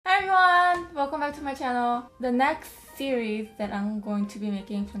back to my channel. The next series that I'm going to be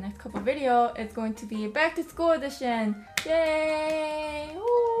making for the next couple video is going to be back to school edition. Yay!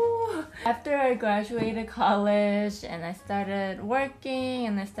 Woo! After I graduated college and I started working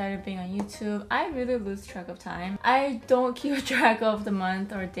and I started being on YouTube, I really lose track of time. I don't keep track of the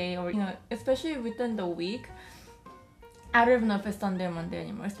month or day, or especially within the week. I don't even know if it's Sunday or Monday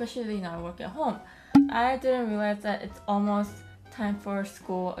anymore, especially I work at home. I didn't realize that it's almost time for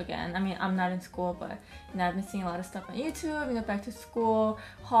school again. I mean, I'm not in school, but I've been seeing a lot of stuff on YouTube, back to school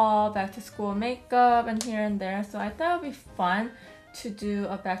haul, back to school makeup, and here and there. So I thought it would be fun to do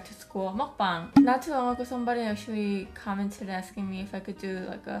a back to school mukbang. Not too long ago, somebody actually commented asking me if I could do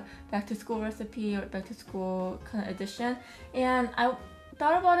like a back to school recipe or back to school kind of edition, and I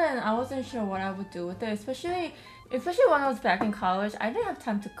thought about it and I wasn't sure what I would do with it, especially when I was back in college. I didn't have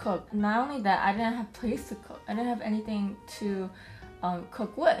time to cook. Not only that, I didn't have place to cook. I didn't have anything to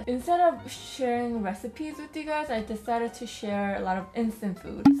cook with. Instead of sharing recipes with you guys, I decided to share a lot of instant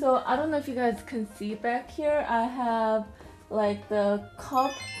food. So I don't know if you guys can see back here. I have like the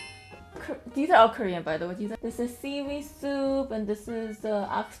cup. These are all Korean, by the way. This is seaweed soup, and this is the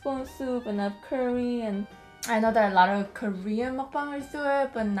oxbone soup, and I have curry. And I know that a lot of Korean mukbangers do it,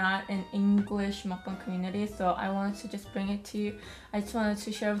 but not in English mukbang community, so I wanted to just bring it to you. I just wanted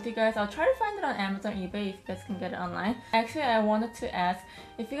to share with you guys. I'll try to find it on Amazon, eBay, if you guys can get it online. Actually, I wanted to ask,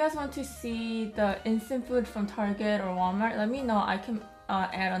 if you guys want to see the instant food from Target or Walmart, let me know. I can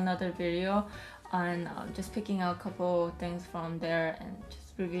add another video on just picking out a couple things from there and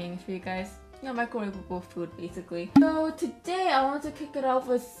just reviewing it for you guys. Microwavable food basically. So today I want to kick it off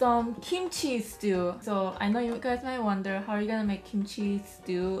with some kimchi stew. So I know you guys might wonder, how are you gonna make kimchi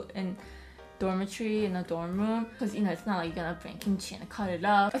stew in dormitory in a dorm room? Because it's not like you're gonna bring kimchi and cut it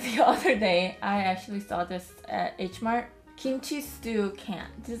up. The other day I actually saw this at H Mart. Kimchi stew can.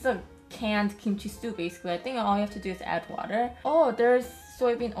 This is a canned kimchi stew basically. I think all you have to do is add water. Oh, there's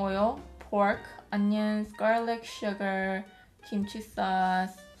soybean oil, pork, onions, garlic, sugar, kimchi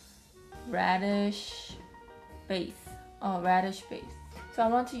sauce, radish base. So I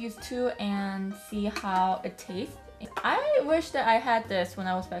want to use 2 and see how it tastes. I wish that I had this when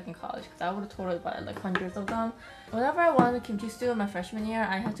I was back in college, because I would have totally bought like hundreds of them. Whenever I wanted kimchi stew in my freshman year,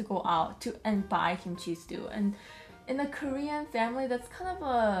 I had to go out and buy kimchi stew. And in a Korean family, that's kind of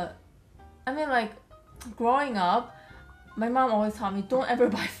like growing up, my mom always taught me, don't ever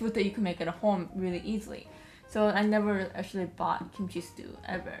buy food that you can make at home really easily. So I never actually bought kimchi stew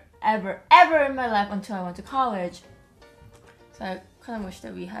ever in my life until I went to college. So I kind of wish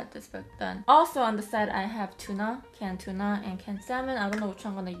that we had this back then. Also on the side I have canned tuna and canned salmon. I don't know which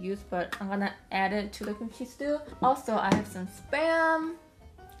one I'm gonna use, but I'm gonna add it to the kimchi stew. Also I have some Spam.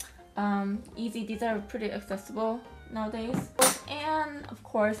 Easy, these are pretty accessible nowadays. And of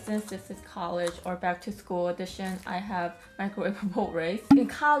course, since this is college or back to school edition, I have microwavable rice. In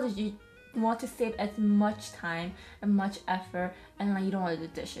college, you want to save as much time and much effort, and you don't want to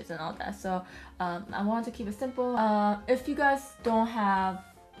do dishes and all that. So I wanted to keep it simple. If you guys don't have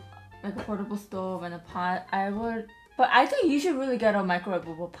like a portable stove and a pot, but I think you should really get a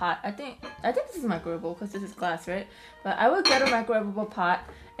microwavable pot. I think this is microwavable because this is glass, right? But I would get a microwavable pot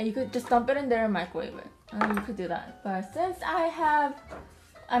and you could just dump it in there and microwave it. And you could do that. But since I have,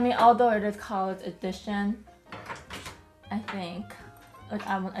 although it is college edition, I think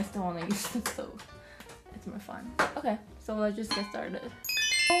I still want to use the stove. It's more fun. Okay, so let's just get started.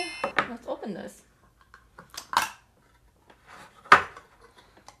 Let's open this.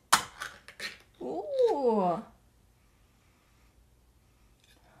 Ooh!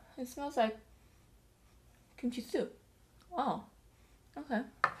 It smells like kimchi soup. Oh, okay.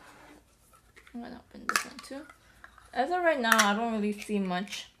 I'm gonna open this one too. As of right now, I don't really see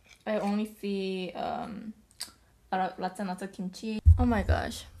much. I only see lots and lots of kimchi. Oh my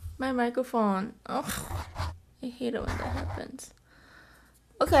gosh, my microphone. Oh, I hate it when that happens.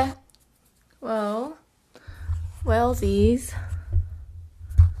 Okay, well, these.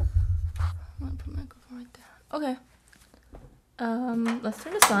 I'm gonna put my microphone right there. Okay. Let's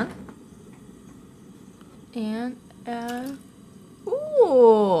turn this on. And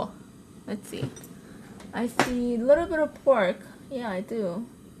ooh, let's see. I see a little bit of pork. Yeah, I do.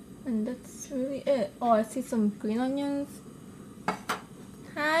 And that's really it. Oh, I see some green onions.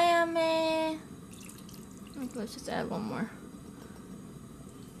 Hi, Ame. Okay, let's just add one more.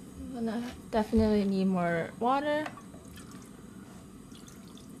 I'm gonna definitely need more water.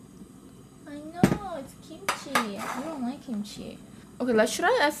 I know, it's kimchi. I don't like kimchi. Okay, should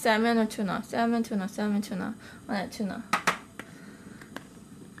I add salmon or tuna? Salmon, tuna. I'll add tuna.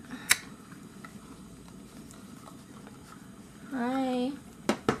 Hi.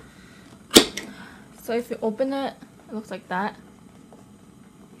 So if you open it, it looks like that.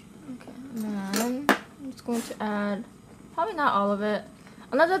 Okay, and then I'm just going to add, probably not all of it.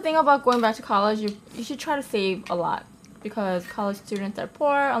 Another thing about going back to college, you should try to save a lot, because college students are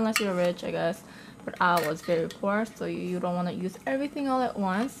poor, unless you're rich, I guess. But I was very poor, so you don't want to use everything all at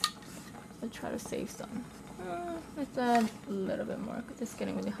once. So try to save some. Let's add a little bit more because it's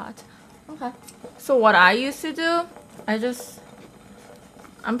getting really hot. Okay. So what I used to do,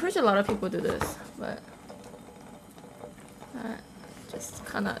 I'm pretty sure a lot of people do this, but just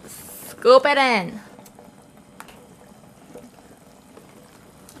kind of scoop it in.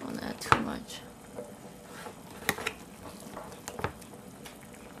 I don't want to add too much.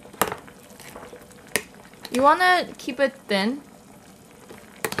 You want to keep it thin.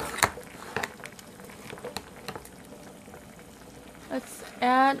 Let's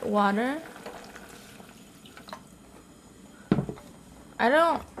add water. I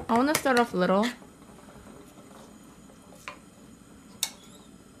want to start off little.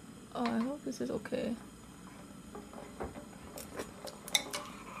 Oh, I hope this is okay.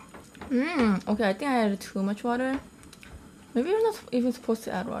 Okay, I think I added too much water. Maybe you're not even supposed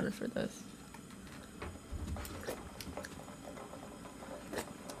to add water for this.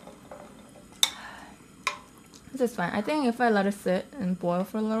 This is fine. I think if I let it sit and boil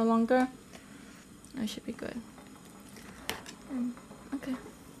for a little longer, I should be good. Okay,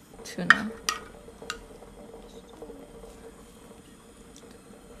 tuna.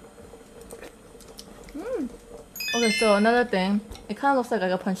 Okay, so another thing, it kind of looks like I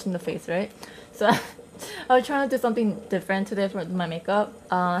got punched in the face, right? So I was trying to do something different today for my makeup.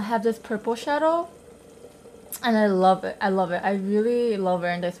 I have this purple shadow, and I love it. I love it. I really love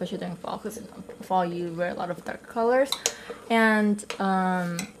wearing it, especially during fall, because in fall you wear a lot of dark colors. And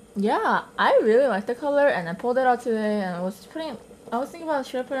yeah, I really like the color, and I pulled it out today, and I was thinking about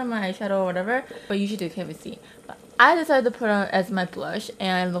should I put on my eyeshadow or whatever, but you should do KVC. But I decided to put it on as my blush,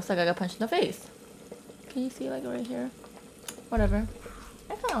 and it looks like I got punched in the face. Can you see, like, right here? Whatever.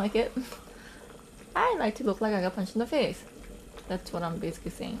 I kind of like it. I like to look like I got punched in the face. That's what I'm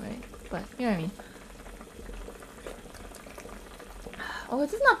basically saying, right? But you know what I mean. Oh,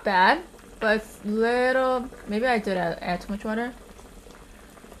 this is not bad, but it's little. Maybe I did add too much water.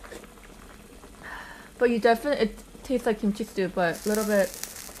 But you definitely, it tastes like kimchi stew, but a little bit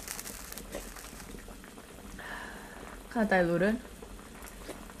kind of diluted.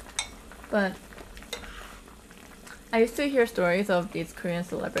 But I used to hear stories of these Korean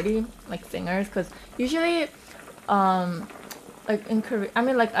celebrity, like singers, because usually, like in Korea, I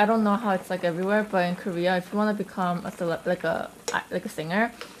mean, like I don't know how it's like everywhere, but in Korea, if you want to become a like a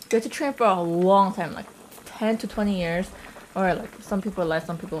singer, you have to train for a long time, like 10 to 20 years, or like some people less,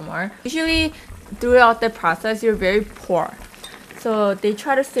 some people more. Usually, throughout the process, you're very poor, so they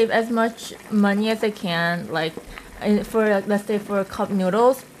try to save as much money as they can. Like for let's say for cup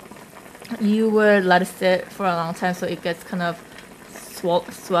noodles, you would let it sit for a long time so it gets kind of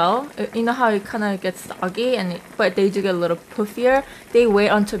swell. You know how it kind of gets soggy, but they do get a little puffier. They wait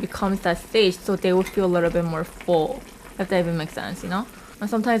until it becomes that stage so they would feel a little bit more full, if that even makes sense, you know? And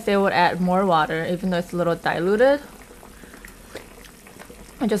sometimes they would add more water even though it's a little diluted,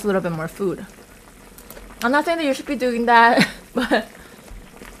 and just a little bit more food. I'm not saying that you should be doing that, but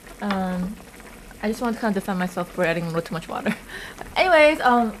I just want to kind of defend myself for adding a little too much water. Anyways,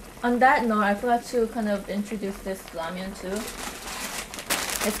 on that note, I forgot to kind of introduce this ramyun too.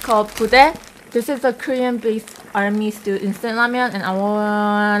 It's called budae. This is a Korean-based army stew instant ramyun, and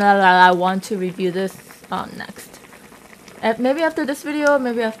I want to review this next. Maybe after this video,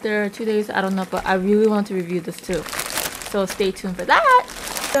 maybe after 2 days, I don't know, but I really want to review this too. So stay tuned for that. I'm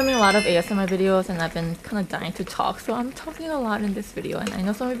filming a lot of ASMR videos, and I've been kind of dying to talk, so I'm talking a lot in this video. And I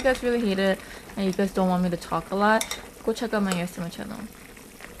know some of you guys really hate it, and you guys don't want me to talk a lot. Go check out my ASMR channel.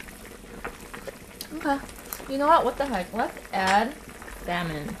 Okay, you know what? What the heck? Let's add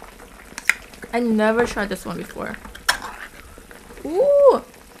salmon. I never tried this one before. Ooh!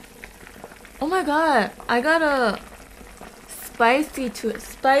 Oh my god! I got a spicy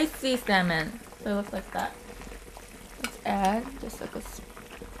salmon. So it looks like that. Let's add just like a.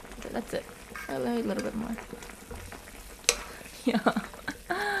 Okay, that's it. A little bit more. Yeah.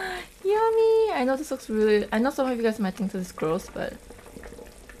 Yummy! I know this looks really. I know some of you guys might think this is gross, but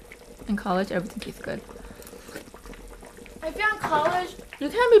in college, everything tastes good. If you're in college, you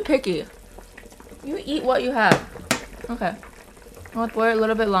can't be picky. You eat what you have. Okay. I'll boil it a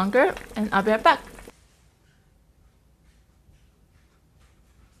little bit longer, and I'll be right back.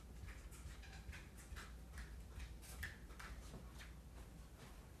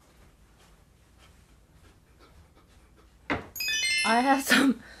 I have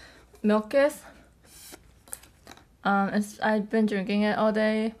some milk. I've been drinking it all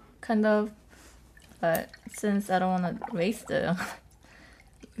day, kind of, but since I don't want to waste it, I'm gonna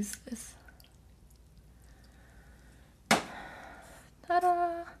use this.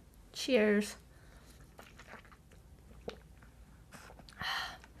 Ta-da! Cheers.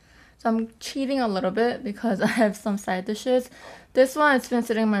 So I'm cheating a little bit because I have some side dishes. This one, it's been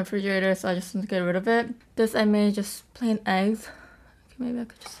sitting in my refrigerator, so I just want to get rid of it. This I made just plain eggs. Okay, maybe I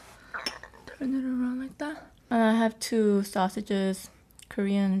could just turn it around like that. And I have 2 sausages,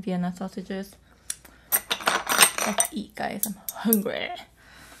 Korean Vienna sausages. Let's eat, guys. I'm hungry.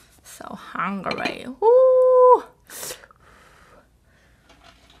 So hungry. Woo!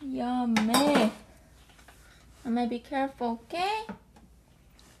 Yummy. I might be careful, okay?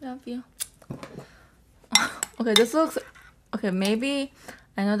 Love you. Okay, this looks... Okay, maybe...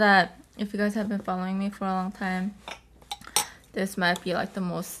 I know that if you guys have been following me for a long time, this might be like the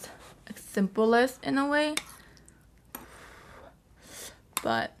most simplest in a way.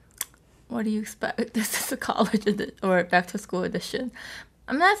 But what do you expect? This is a college or back to school edition.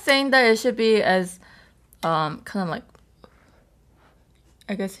 I'm not saying that it should be as kind of like,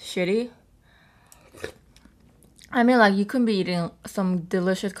 I guess, shitty. I mean, like, you could be eating some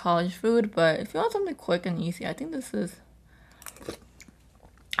delicious college food, but if you want something quick and easy, I think this is...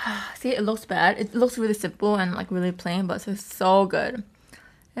 See, it looks bad. It looks really simple and, like, really plain, but it's so good.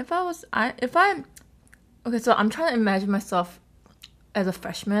 Okay, so I'm trying to imagine myself as a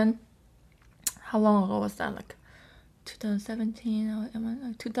freshman. How long ago was that? Like,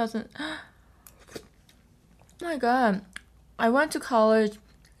 2017? 2000... Oh my god. I went to college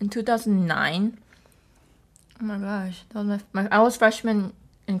in 2009. Oh my gosh, that was I was freshman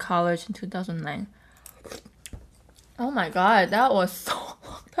in college in 2009. Oh my god, that was so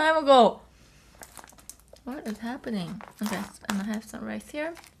long time ago. What is happening? Okay, and I have some rice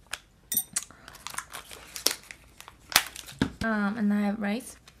here. And I have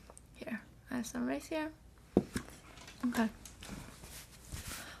rice here. I have some rice here. Okay.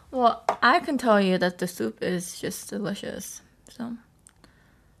 Well, I can tell you that the soup is just delicious. So.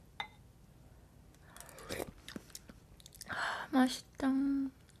 맛있다.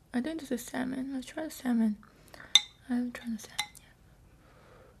 I think this is salmon. Let's try the salmon. I haven't tried the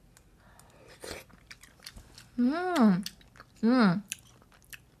salmon yet.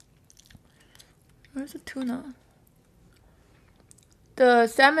 Where's the tuna? The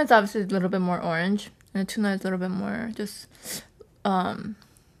salmon's obviously a little bit more orange, and the tuna is a little bit more just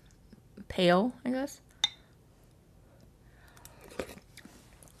pale, I guess.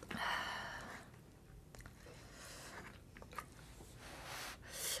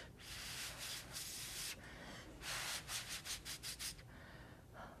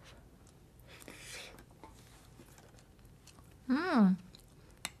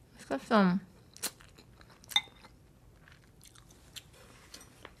 It's got some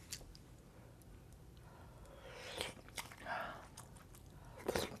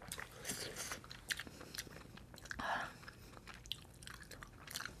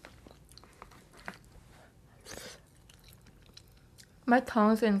my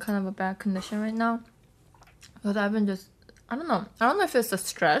tongue's in kind of a bad condition right now because I've been just, I don't know if it's the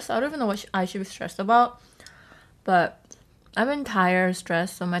stress. I don't even know what I should be stressed about, but I've been tired,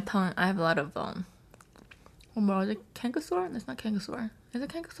 stressed, so my tongue, I have a lot of what was it? Canker sore? That's not canker sore. Is it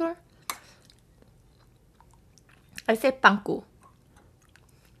canker sore? I say 빵꾸.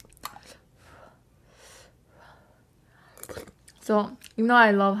 So even though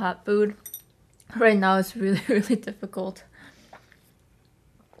I love hot food, right now it's really, really difficult.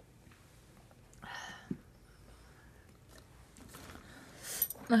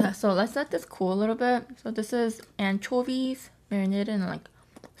 Okay, so let's let this cool a little bit. So this is anchovies marinated in like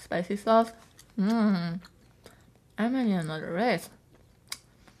spicy sauce. I might need another rice.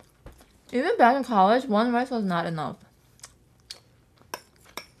 Even back in college, 1 rice was not enough.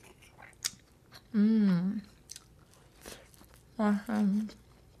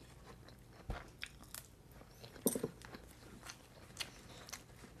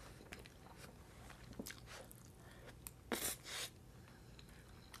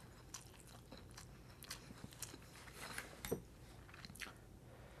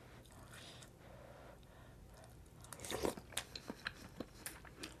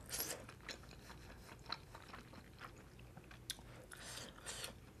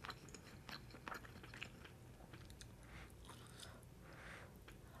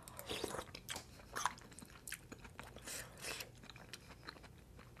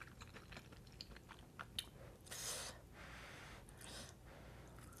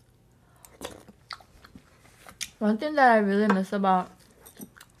 One thing that I really miss about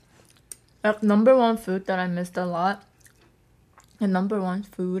Like, number one food that I missed a lot, the number one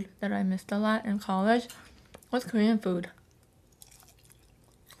food that I missed a lot in college was Korean food.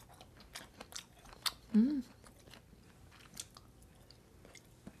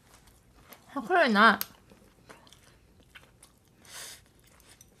 How could I not?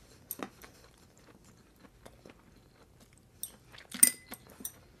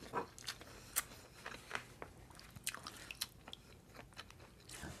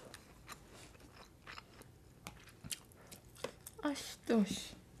 Oh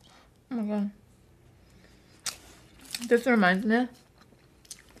my god. This reminds me.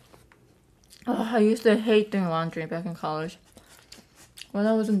 Oh, I used to hate doing laundry back in college. When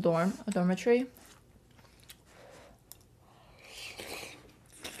I was in a dormitory.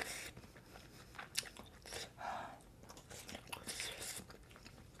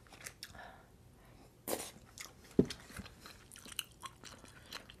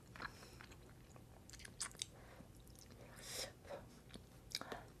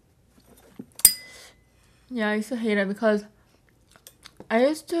 Yeah, I used to hate it because I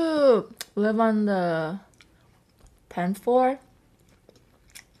used to live on the 10th floor.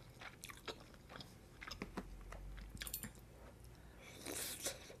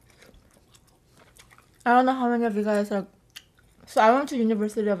 I don't know how many of you guys are. So I went to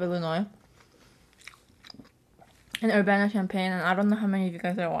University of Illinois in Urbana-Champaign, and I don't know how many of you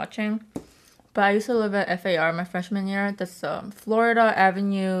guys are watching, but I used to live at FAR my freshman year. That's Florida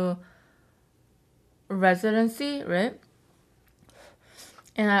Avenue Residency, right?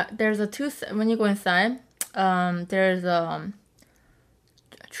 And there's when you go inside, there's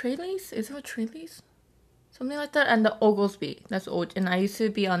Traley's. Is it a Traley's? Something like that. And the Oglesby. That's OG. And I used to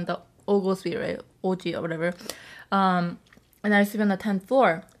be on the Oglesby, right? OG or whatever. And I used to be on the 10th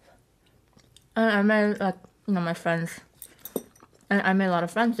floor. And I met, like, my friends. And I made a lot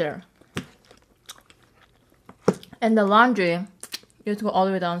of friends there. And the laundry, you have to go all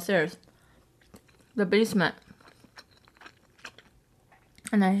the way downstairs. The basement.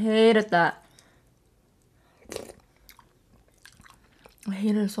 And I hated that. I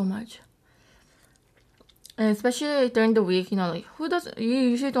hated it so much. And especially during the week, like, you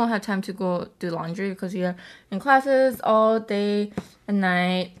usually don't have time to go do laundry because you're in classes all day and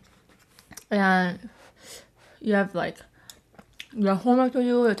night. And you have, like, your homework to do,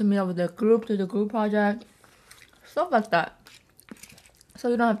 you have to meet up with the group, do the group project, stuff like that. So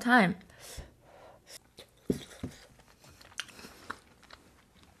you don't have time.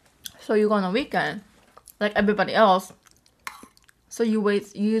 So you go on a weekend, like everybody else. So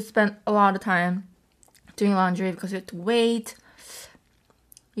you spend a lot of time doing laundry because you have to wait.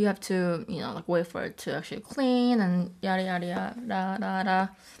 You have to, like, wait for it to actually clean and yada yada yada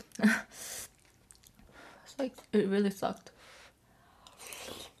yada. It's like, it really sucked.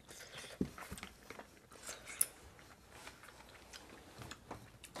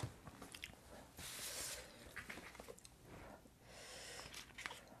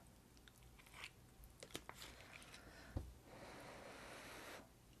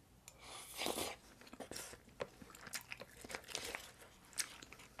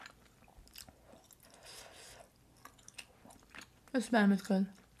 This spam is good.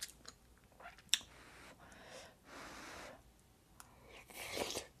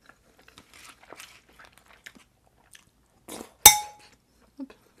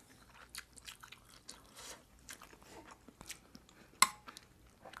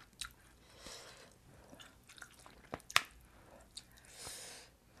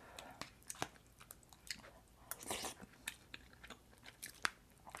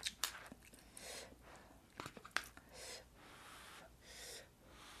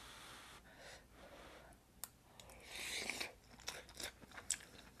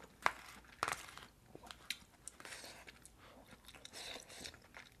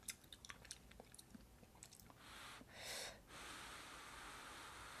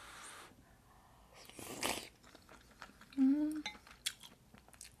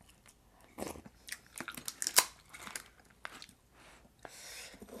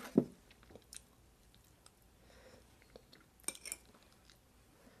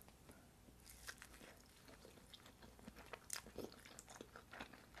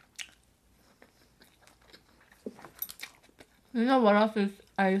 You know what else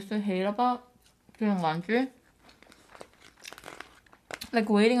I used to hate about doing laundry? Like,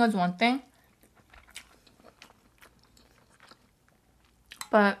 waiting is one thing,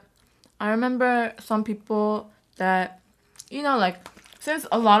 but I remember some people that, like, since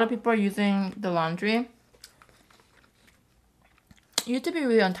a lot of people are using the laundry, you have to be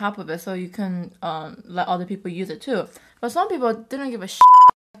really on top of it so you can let other people use it too. But some people didn't give a shit.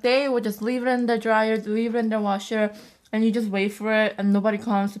 Like they would just leave it in the dryer, leave it in the washer, and you just wait for it and nobody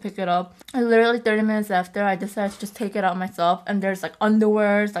comes to pick it up. And literally 30 minutes after, I decided to just take it out myself, and there's like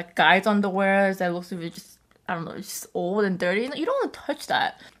underwears, like guys' underwears that looks really just, I don't know, it's just old and dirty. You don't want to touch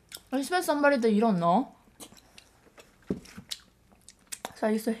that. Especially somebody that you don't know. So I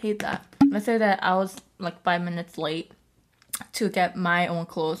used to hate that. Let's say that I was like 5 minutes late to get my own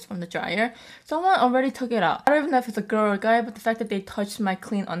clothes from the dryer. Someone already took it out. I don't even know if it's a girl or a guy, but the fact that they touched my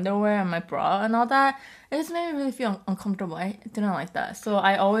clean underwear and my bra and all that, it just made me really feel uncomfortable. I didn't like that. So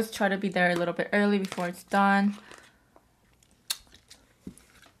I always try to be there a little bit early before it's done.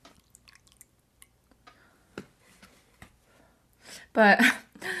 But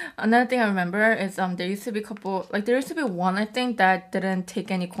another thing I remember is there used to be one, I think, that didn't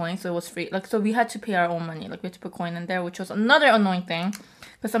take any coins, so it was free. Like, so we had to pay our own money. Like, we had to put coin in there, which was another annoying thing,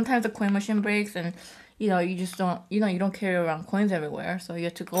 because sometimes the coin machine breaks and you just don't, you don't carry around coins everywhere, so you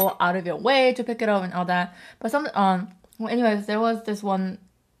have to go out of your way to pick it up and all that. But well, anyways, there was this one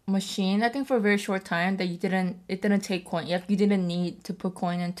machine, I think, for a very short time that it didn't take coin. You didn't need to put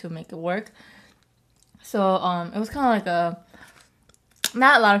coin in to make it work. So it was kind of like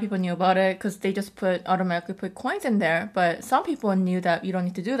not a lot of people knew about it because they just automatically put coins in there, but some people knew that you don't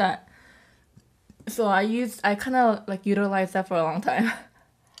need to do that. So I kind of like utilized that for a long time.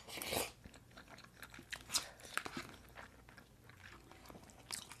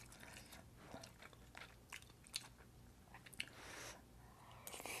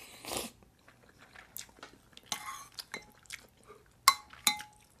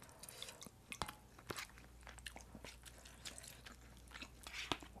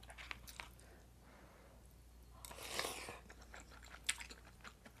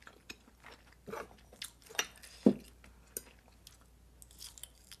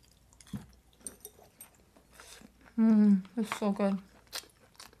 It's so good.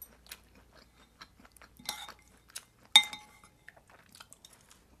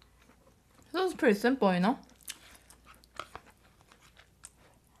 This is pretty simple, you know?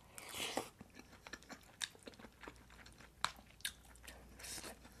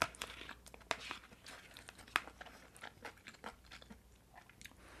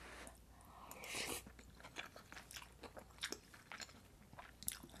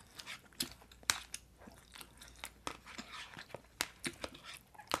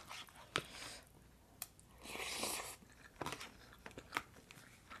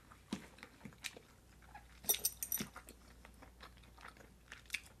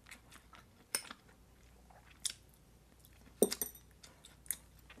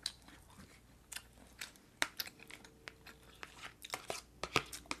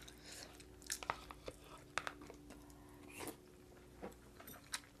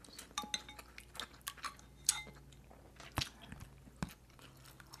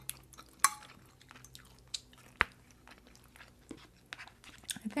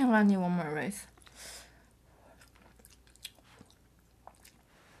 I think I need one more rice.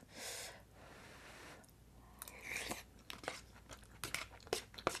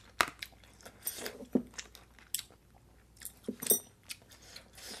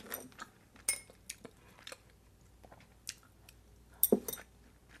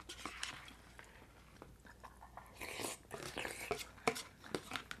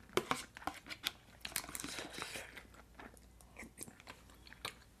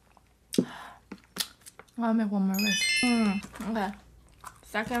 I'll make one more rice. Okay.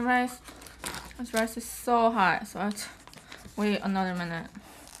 Second rice. This rice is so hot, so I have to wait another minute.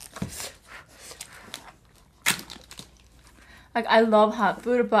 Like, I love hot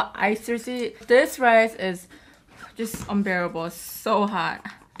food, but I seriously, this rice is just unbearable. It's so hot.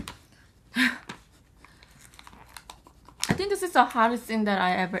 I think this is the hottest thing that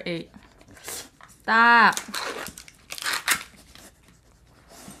I ever ate. Stop.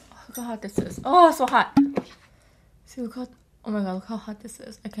 Look how hot this is. Oh, so hot. See, look how, oh my god, look how hot this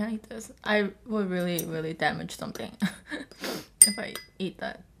is. I can't eat this. I would really, really damage something if I eat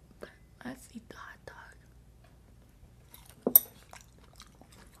that. Let's eat the hot dog.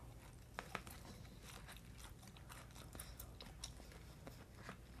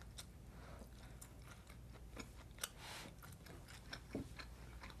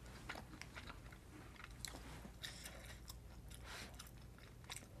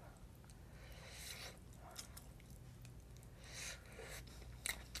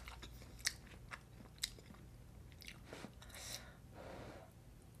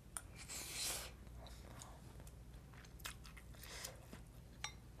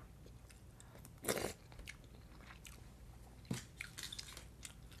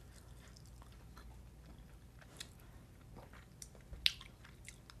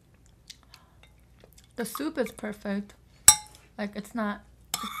 The soup is perfect. Like it's not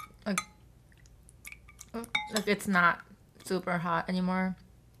like it's not super hot anymore.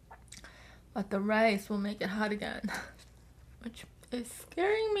 But the rice will make it hot again. Which is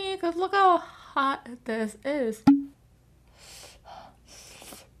scaring me because look how hot this is.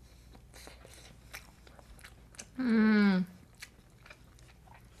 Mmm.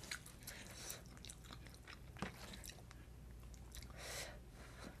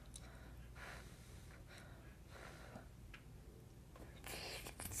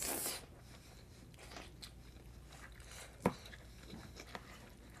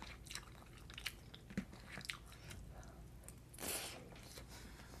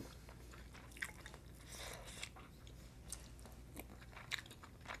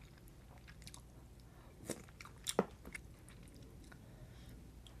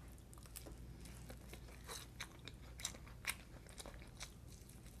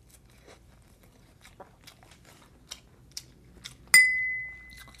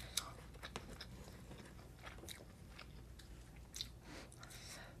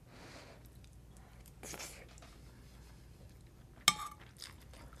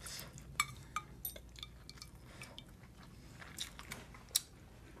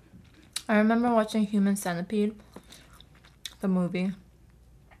 I remember watching Human Centipede, the movie,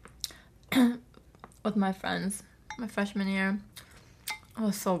 with my friends, my freshman year. It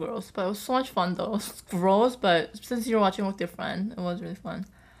was so gross, but it was so much fun though. It was gross, but since you're watching with your friend, it was really fun.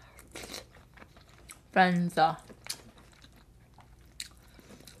 Friends. Man,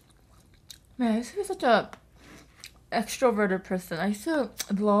 I used to be such a extroverted person. I used to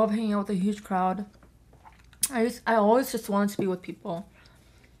love hanging out with a huge crowd. I always just wanted to be with people.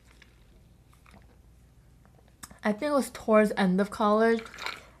 I think it was towards the end of college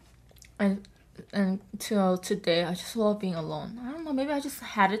and until today, I just love being alone. I don't know, maybe I just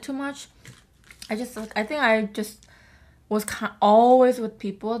had it too much. I think I just was always with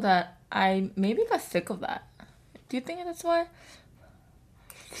people that I maybe got sick of that. Do you think that's why?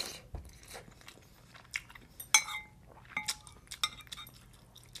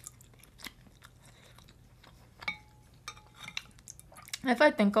 If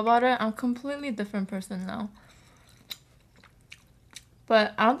I think about it, I'm a completely different person now.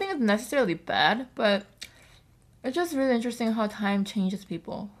 But I don't think it's necessarily bad, but it's just really interesting how time changes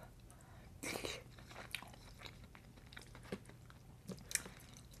people.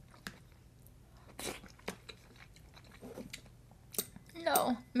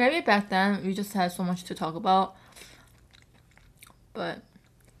 No, maybe back then we just had so much to talk about. But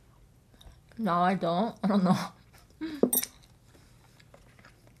now I don't. I don't know.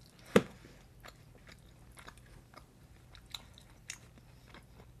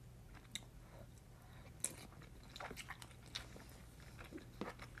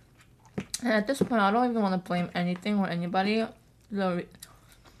 And at this point, I don't even want to blame anything or anybody. Why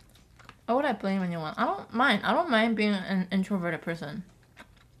would I blame anyone? I don't mind. I don't mind being an introverted person.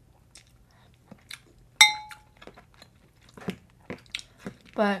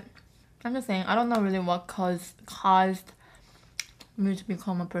 But I'm just saying, I don't know really what caused me to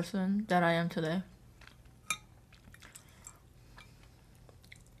become a person that I am today.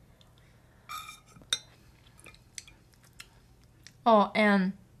 Oh,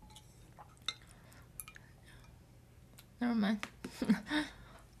 and never mind.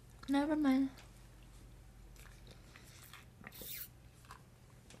 Never mind.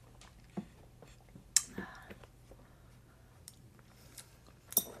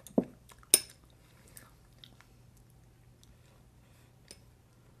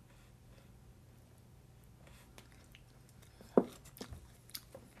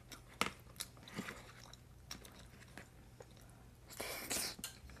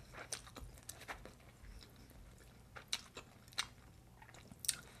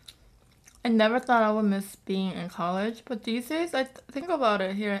 I never thought I would miss being in college, but these days I think about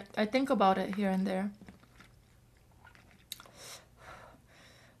it here. I think about it here and there.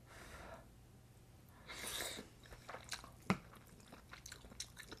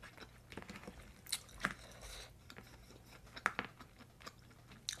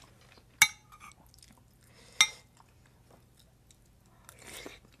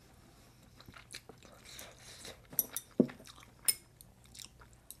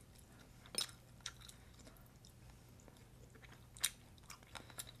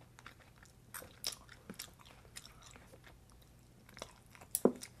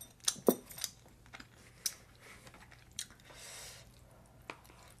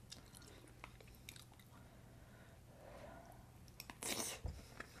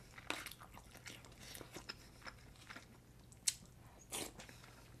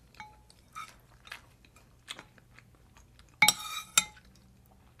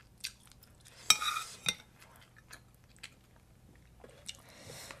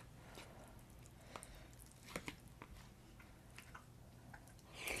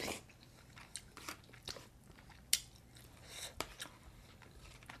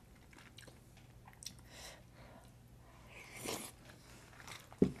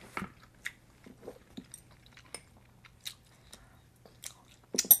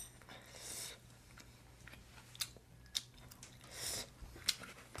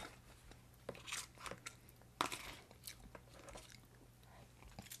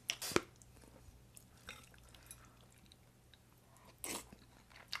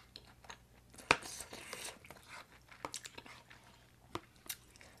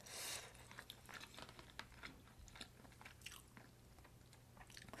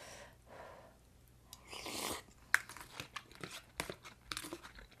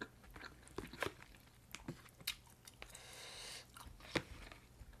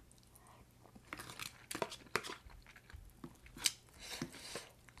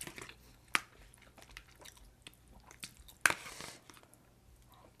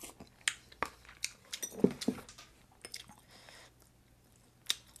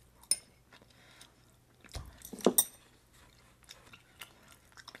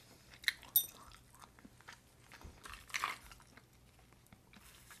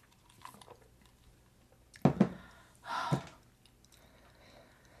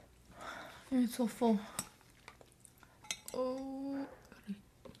 It's so full. Oh,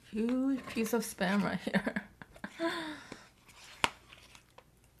 huge piece of spam right here.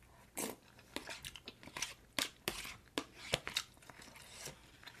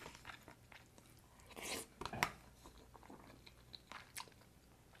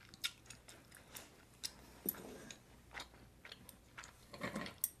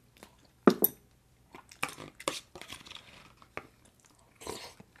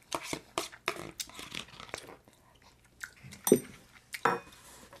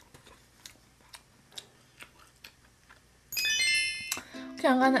 Okay,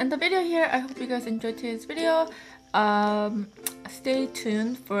 I'm gonna end the video here. I hope you guys enjoyed today's video. Stay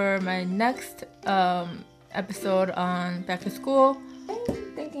tuned for my next episode on back to school. I'm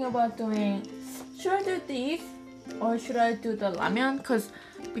thinking about doing, should I do these or should I do the ramyun?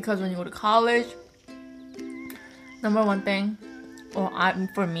 Because when you go to college, number one thing,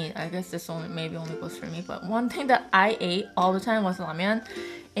 for me, I guess this maybe only goes for me, but one thing that I ate all the time was ramyun,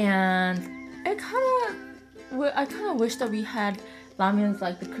 and I kind of wish that we had ramyuns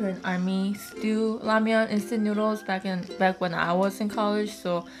like the Korean Army stew ramyun instant noodles back when I was in college,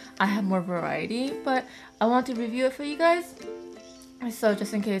 so I have more variety. But I want to review it for you guys, so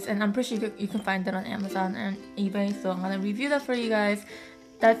just in case, and I'm pretty sure you can find it on Amazon and eBay, so I'm gonna review that for you guys.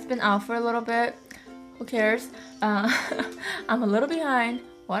 That's been out for a little bit. Who cares? I'm a little behind.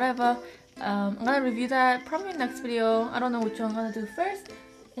 Whatever. I'm gonna review that probably next video. I don't know which one I'm gonna do first,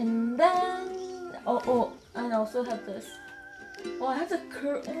 and then and I also have this. Oh, I have the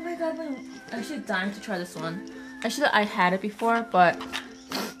oh my god, I'm actually dying to try this one. Actually, I had it before, but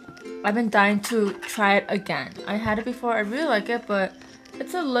I've been dying to try it again. I had it before, I really like it, but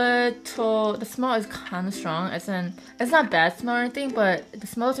it's a little, the smell is kind of strong. It's not bad smell or anything, but the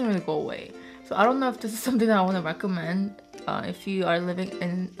smell doesn't really go away. So I don't know if this is something that I want to recommend if you are living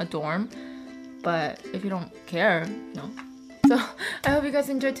in a dorm, but if you don't care, you know. So I hope you guys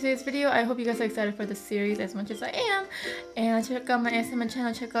enjoyed today's video. I hope you guys are excited for the series as much as I am. And check out my ASMR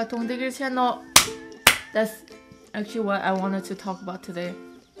channel, check out 동대길 channel. That's actually what I wanted to talk about today.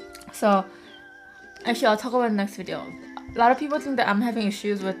 So actually I'll talk about it in the next video. A lot of people think that I'm having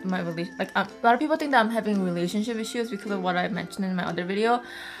issues with my a lot of people think that I'm having relationship issues because of what I mentioned in my other video.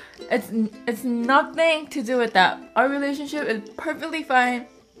 It's nothing to do with that. Our relationship is perfectly fine.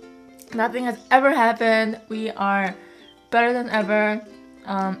 Nothing has ever happened. We are better than ever.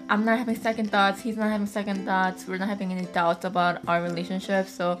 I'm not having second thoughts. He's not having second thoughts. We're not having any doubts about our relationship.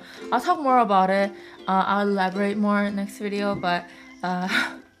 So I'll talk more about it. I'll elaborate more next video. But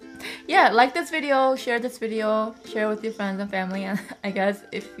yeah, like this video, share it with your friends and family. And I guess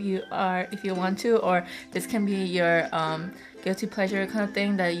if you want to, or this can be your guilty pleasure kind of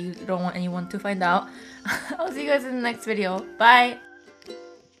thing that you don't want anyone to find out. I'll see you guys in the next video. Bye.